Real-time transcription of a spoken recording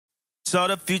Saw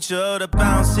the future of the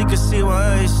bounce, you can see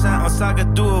what it sounds. I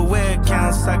got do it where it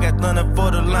counts. I got done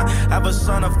for the line. I was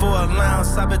on it for a lounge.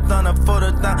 I been done for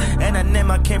the down. And that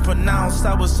name I can't pronounce.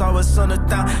 I was always on the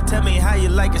down. Tell me how you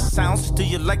like it sounds. Do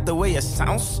you like the way it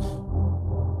sounds?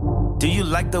 Do you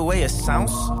like the way it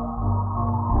sounds?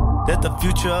 That's the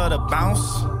future of the bounce.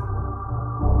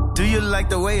 Do you like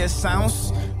the way it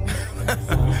sounds?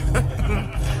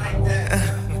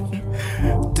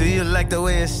 Do you like the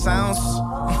way it sounds?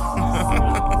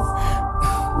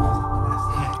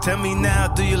 Tell me now,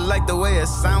 do you like the way it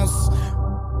sounds?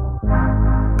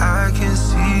 I can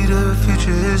see the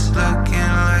future is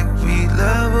looking like we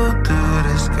level through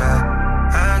the sky.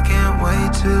 I can't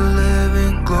wait to live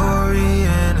in glory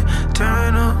and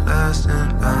eternal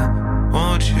lasting life.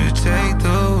 Won't you take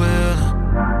the wheel?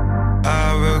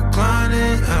 I recline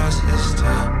in us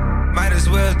still. Might as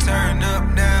well turn up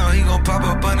now. He gon' pop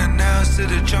up unannounced to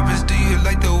the trumpets. Do you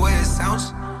like the way it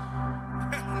sounds?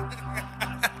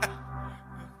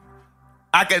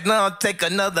 I can now take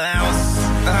another ounce.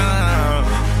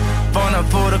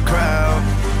 For the crowd.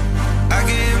 I can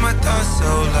hear my thoughts so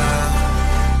loud.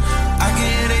 I can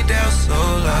hear they doubt so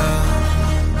loud.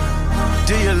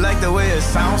 Do you like the way it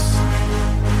sounds?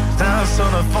 Sounds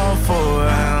on the phone for a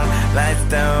round. Lights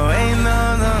down, ain't no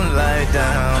light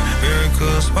down.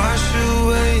 Miracles wash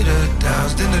away the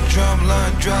doubts. Then the drum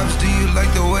line drops. Do you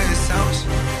like the way it sounds?